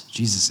 yes,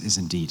 Jesus is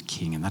indeed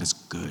King, and that is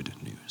good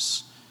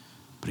news.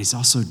 But he's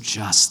also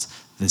just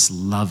this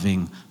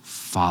loving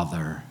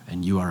Father,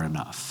 and you are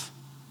enough.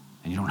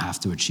 And you don't have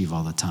to achieve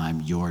all the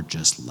time. You're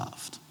just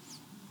loved.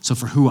 So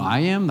for who I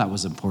am, that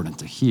was important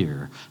to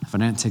hear. If I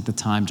didn't take the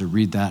time to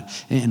read that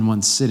in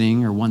one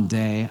sitting or one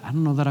day, I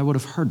don't know that I would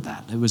have heard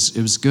that. It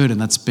was good, and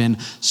that's been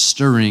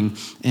stirring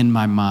in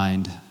my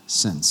mind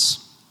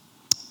since.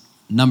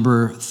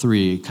 Number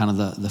 3, kind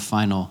of the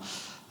final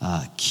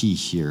key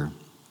here.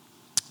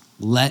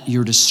 Let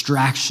your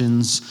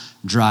distractions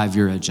drive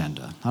your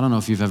agenda. I don't know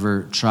if you've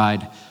ever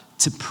tried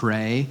to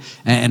pray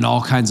and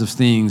all kinds of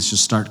things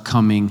just start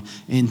coming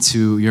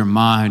into your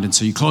mind. And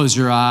so you close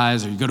your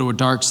eyes or you go to a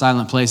dark,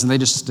 silent place and they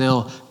just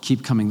still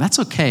keep coming. That's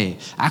okay.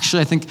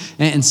 Actually, I think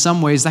in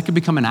some ways that could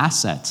become an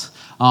asset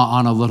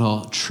on a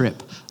little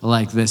trip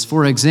like this.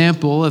 For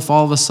example, if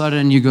all of a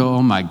sudden you go,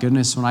 oh my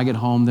goodness, when I get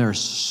home, there are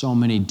so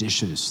many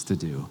dishes to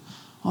do.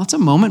 Well, it's a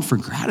moment for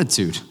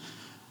gratitude.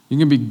 You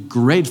can be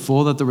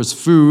grateful that there was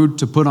food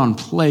to put on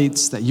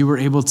plates that you were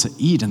able to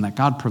eat and that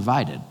God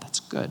provided. That's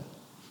good.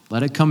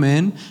 Let it come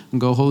in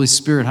and go, Holy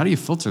Spirit, how do you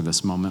filter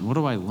this moment? What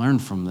do I learn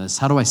from this?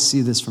 How do I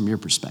see this from your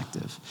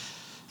perspective?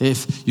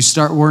 If you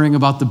start worrying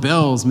about the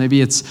bills,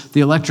 maybe it's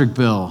the electric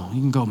bill, you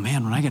can go,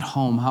 man, when I get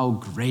home, how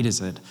great is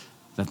it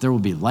that there will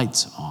be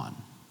lights on?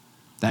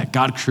 That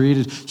God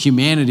created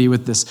humanity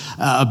with this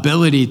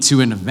ability to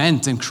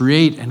invent and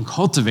create and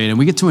cultivate, and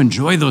we get to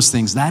enjoy those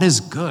things. That is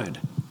good.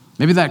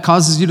 Maybe that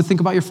causes you to think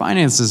about your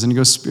finances and you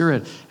go,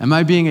 Spirit, am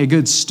I being a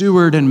good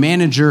steward and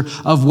manager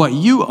of what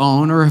you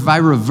own, or have I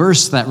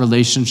reversed that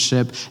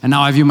relationship and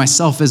now I view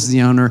myself as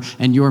the owner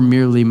and you're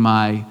merely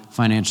my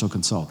financial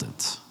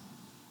consultant?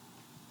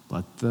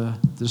 Let the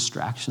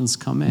distractions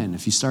come in.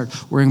 If you start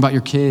worrying about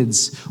your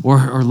kids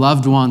or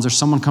loved ones or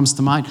someone comes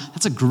to mind,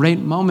 that's a great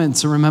moment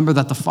to remember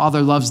that the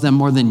Father loves them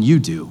more than you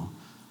do,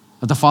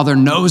 that the Father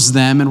knows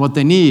them and what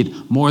they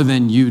need more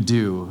than you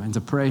do, and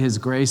to pray his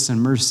grace and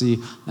mercy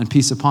and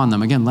peace upon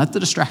them. Again, let the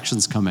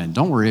distractions come in.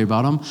 Don't worry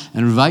about them,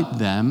 and invite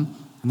them,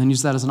 and then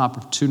use that as an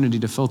opportunity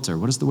to filter.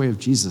 What does the way of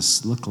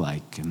Jesus look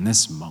like in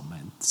this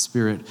moment?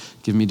 Spirit,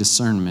 give me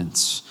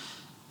discernment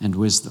and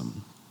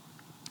wisdom.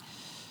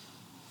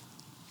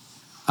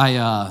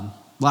 I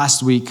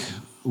last week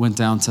went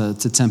down to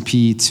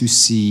Tempe to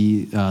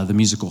see the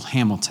musical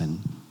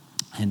Hamilton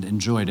and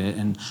enjoyed it.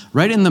 And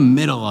right in the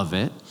middle of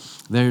it,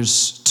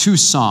 there's two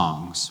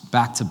songs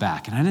back to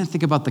back. And I didn't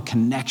think about the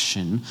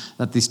connection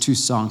that these two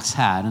songs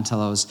had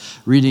until I was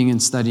reading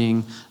and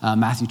studying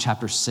Matthew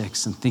chapter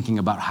 6 and thinking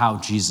about how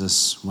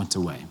Jesus went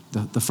away.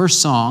 The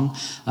first song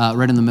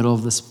right in the middle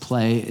of this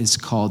play is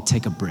called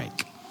Take a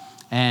Break.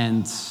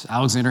 And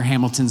Alexander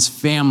Hamilton's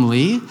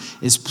family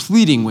is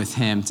pleading with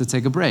him to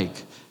take a break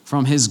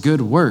from his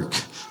good work,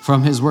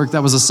 from his work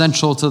that was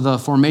essential to the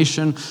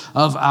formation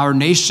of our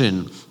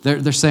nation.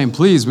 They're saying,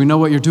 please, we know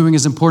what you're doing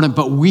is important,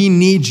 but we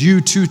need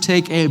you to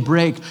take a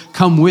break.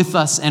 Come with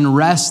us and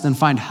rest and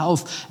find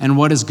health and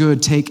what is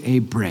good. Take a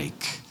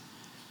break.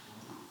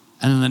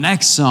 And then the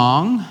next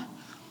song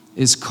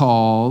is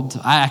called,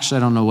 I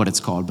don't know what it's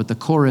called, but the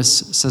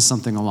chorus says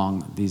something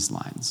along these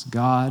lines.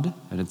 God,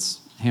 and it's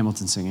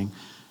Hamilton singing,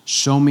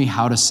 show me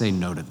how to say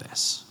no to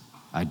this.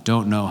 I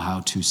don't know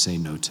how to say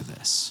no to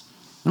this.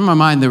 In my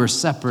mind, they were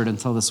separate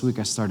until this week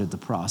I started the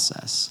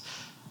process.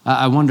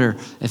 I wonder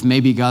if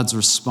maybe God's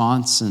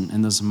response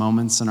in those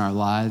moments in our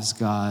lives,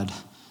 God,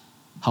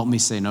 help me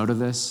say no to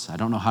this. I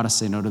don't know how to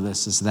say no to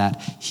this, is that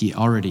he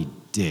already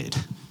did.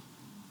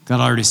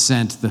 God already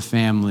sent the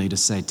family to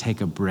say,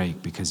 take a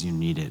break because you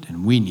need it,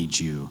 and we need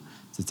you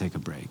to take a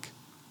break.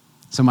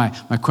 So my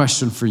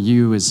question for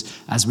you is,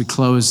 as we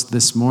close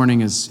this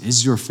morning,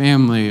 is your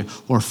family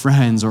or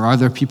friends, or are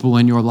there people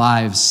in your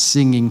lives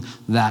singing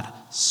that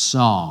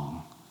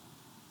song?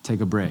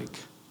 Take a break.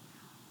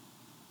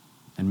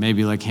 And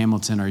maybe like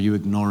Hamilton, are you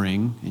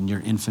ignoring in your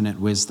infinite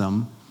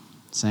wisdom,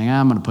 saying,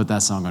 I'm going to put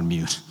that song on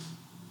mute.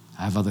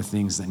 I have other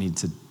things that need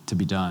to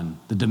be done.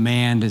 The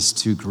demand is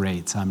too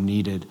great. I'm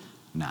needed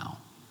now.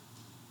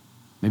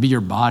 Maybe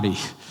your body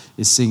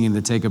is singing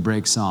the Take a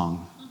Break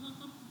song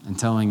and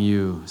telling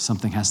you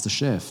something has to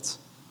shift.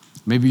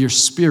 Maybe your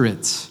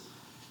spirit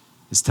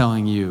is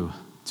telling you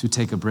to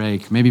take a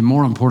break. Maybe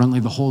more importantly,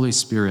 the Holy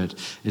Spirit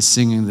is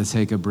singing the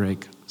Take a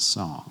Break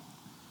song.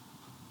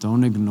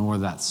 Don't ignore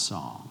that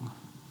song.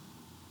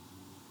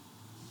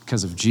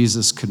 Because if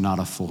Jesus could not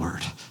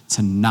afford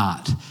to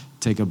not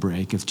take a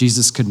break, if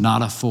Jesus could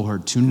not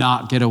afford to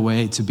not get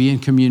away, to be in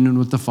communion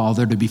with the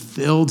Father, to be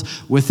filled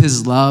with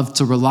his love,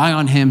 to rely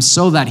on him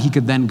so that he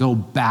could then go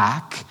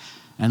back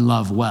and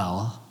love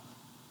well,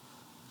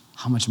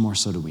 how much more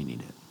so do we need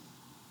it?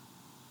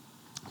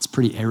 It's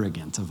pretty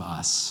arrogant of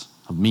us,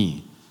 of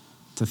me,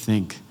 to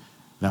think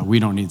that we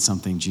don't need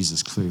something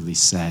Jesus clearly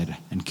said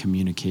and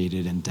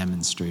communicated and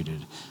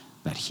demonstrated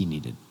that he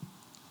needed.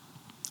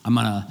 I'm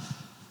going to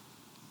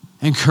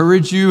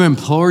encourage you,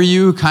 implore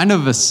you, kind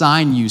of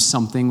assign you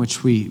something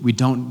which we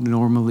don't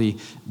normally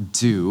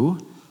do,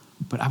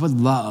 but I would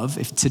love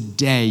if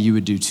today you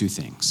would do two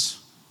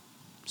things.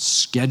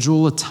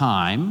 Schedule a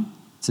time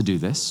to do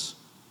this,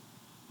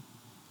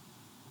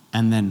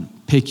 and then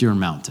pick your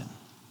mountain.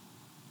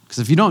 Because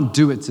if you don't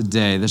do it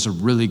today, there's a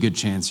really good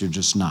chance you're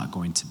just not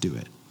going to do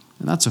it.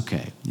 And that's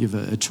okay. You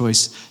have a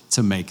choice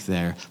to make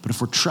there. But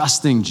if we're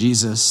trusting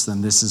Jesus,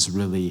 then this is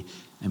really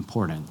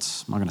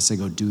important. I'm not going to say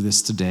go do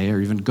this today or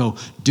even go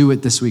do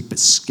it this week, but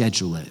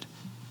schedule it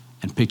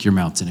and pick your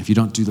mountain. If you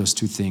don't do those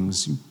two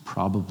things, you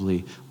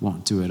probably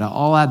won't do it.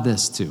 I'll add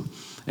this too.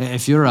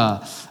 If you're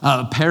a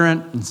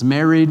parent that's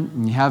married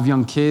and you have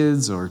young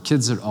kids or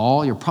kids at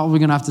all, you're probably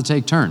going to have to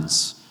take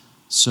turns.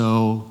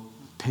 So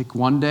pick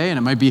one day, and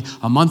it might be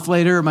a month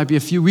later, it might be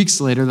a few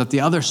weeks later that the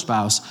other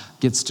spouse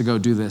gets to go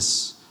do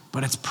this,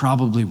 but it's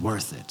probably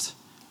worth it.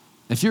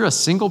 If you're a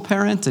single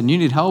parent and you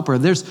need help, or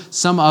there's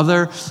some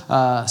other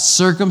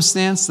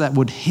circumstance that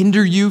would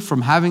hinder you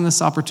from having this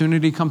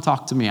opportunity, come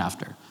talk to me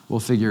after. we'll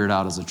figure it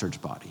out as a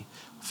church body.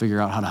 We'll figure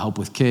out how to help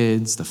with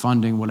kids, the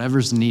funding,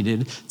 whatever's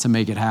needed to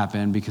make it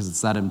happen because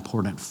it's that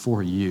important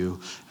for you,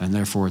 and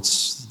therefore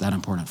it's that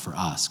important for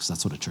us because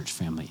that's what a church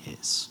family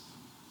is.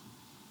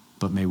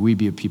 But may we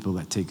be a people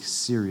that take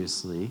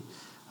seriously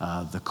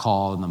the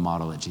call and the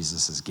model that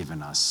Jesus has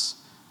given us,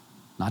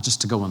 not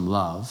just to go in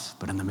love,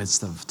 but in the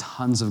midst of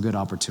tons of good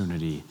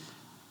opportunity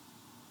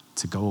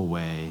to go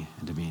away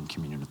and to be in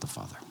communion with the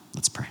Father.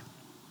 Let's pray.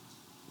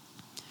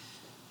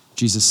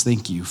 Jesus,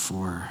 thank you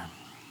for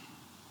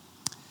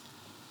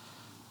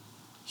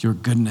your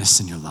goodness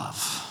and your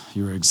love,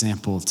 your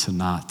example to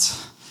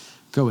not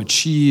go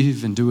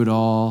achieve and do it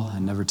all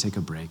and never take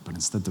a break, but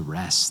instead to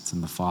rest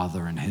in the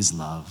Father and his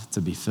love,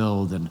 to be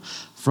filled, and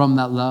from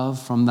that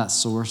love, from that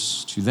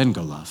source, to then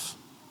go love.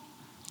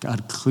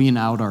 God, clean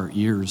out our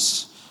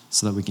ears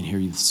so that we can hear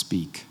you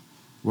speak.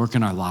 Work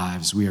in our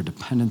lives. We are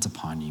dependent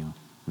upon you.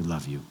 We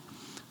love you.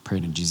 Pray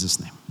it in Jesus'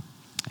 name.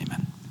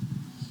 Amen.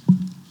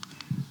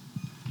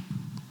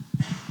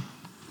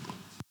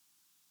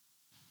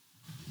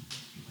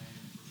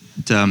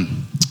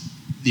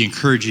 The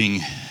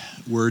encouraging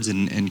words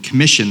and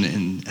commission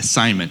and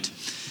assignment.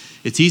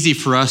 It's easy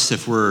for us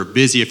if we're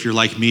busy, if you're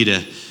like me,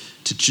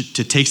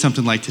 to take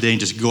something like today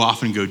and just go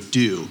off and go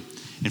do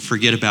and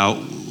forget about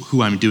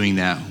who I'm doing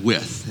that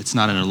with. It's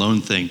not an alone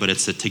thing, but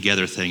it's a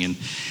together thing. And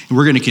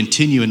we're going to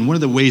continue. And one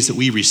of the ways that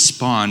we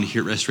respond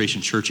here at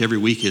Restoration Church every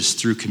week is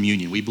through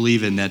communion. We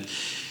believe in that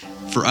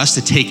for us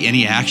to take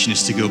any action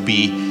is to go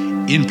be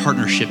in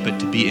partnership, but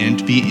to be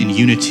in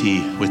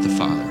unity with the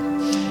Father.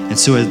 And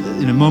so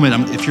in a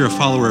moment, if you're a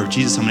follower of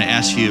Jesus, I'm going to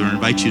ask you or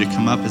invite you to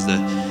come up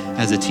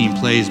as the team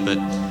plays. But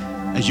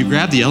as you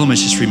grab the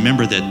elements, just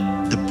remember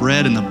that the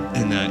bread and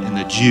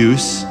the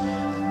juice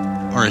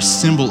are a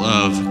symbol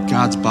of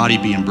God's body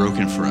being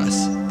broken for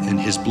us and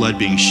his blood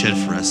being shed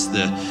for us,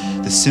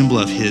 the symbol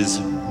of his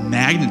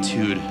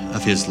magnitude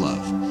of his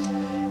love.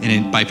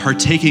 And by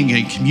partaking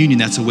in communion,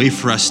 that's a way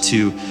for us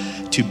to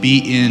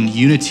be in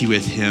unity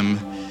with him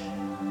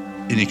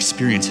and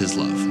experience his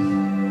love.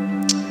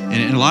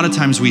 And a lot of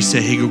times we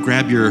say, hey, go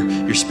grab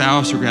your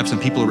spouse or grab some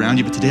people around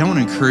you. But today I want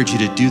to encourage you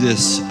to do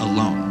this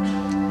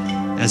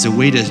alone as a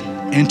way to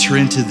enter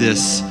into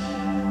this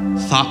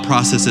thought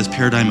process, this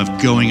paradigm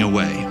of going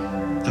away,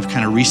 of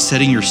kind of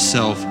resetting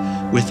yourself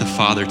with the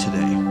Father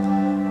today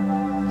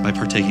by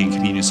partaking in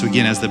communion. So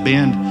again, as the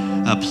band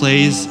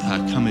plays,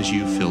 come as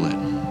you feel it.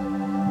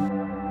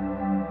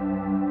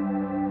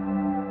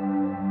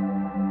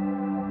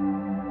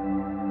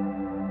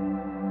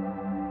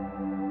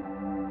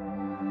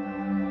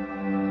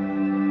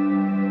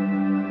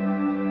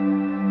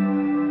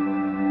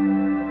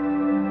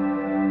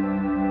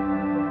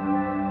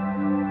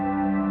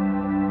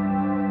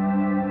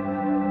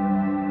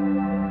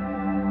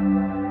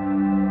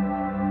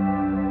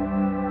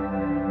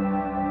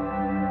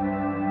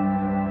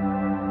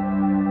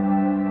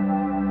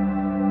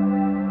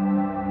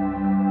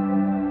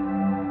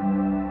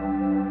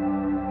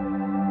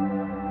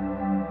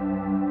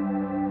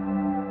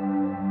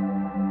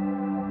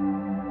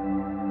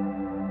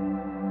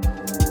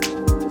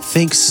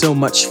 Thanks so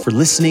much for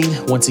listening.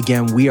 Once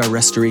again, we are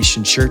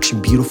Restoration Church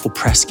in beautiful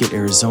Prescott,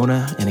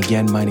 Arizona. And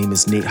again, my name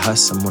is Nate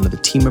Huss. I'm one of the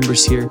team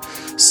members here.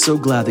 So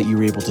glad that you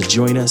were able to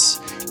join us.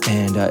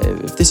 And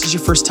if this is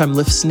your first time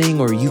listening,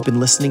 or you've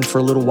been listening for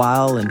a little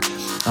while and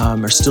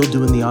are still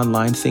doing the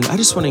online thing, I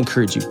just want to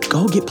encourage you,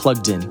 go get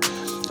plugged in.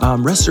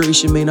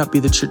 Restoration may not be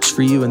the church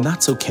for you, and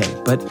that's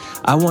okay. But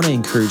I want to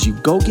encourage you,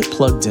 go get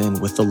plugged in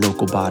with the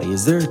local body.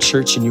 Is there a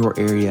church in your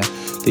area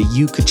that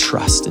you could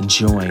trust and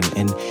join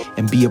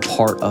and be a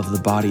part of the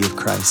body of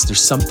Christ?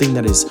 There's something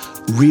that is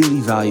really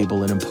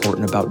valuable and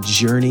important about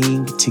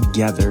journeying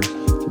together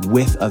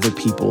with other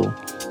people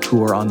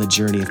who are on the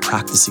journey of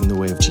practicing the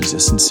way of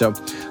Jesus. And so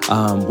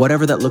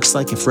whatever that looks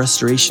like, if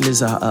Restoration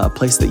is a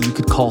place that you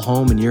could call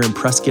home and you're in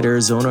Prescott,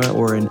 Arizona,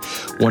 or in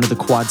one of the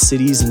Quad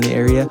Cities in the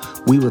area,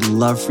 we would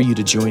love for you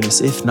to join us.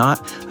 If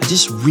not, I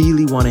just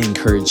really want to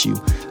encourage you,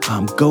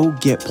 go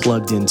get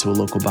plugged into a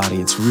local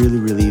body. It's really,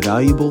 really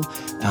valuable.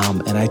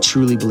 And I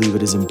truly believe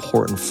it is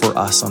important for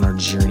us on our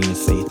journey of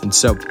faith. And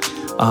so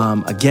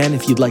again,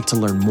 if you'd like to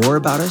learn more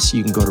about us,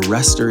 you can go to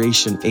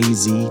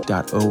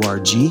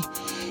restorationaz.org.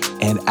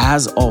 And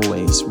as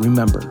always,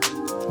 remember,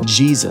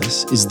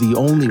 Jesus is the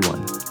only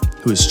one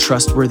who is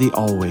trustworthy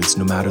always,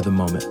 no matter the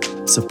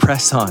moment. So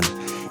press on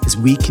as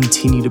we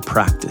continue to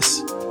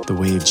practice the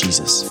way of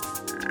Jesus.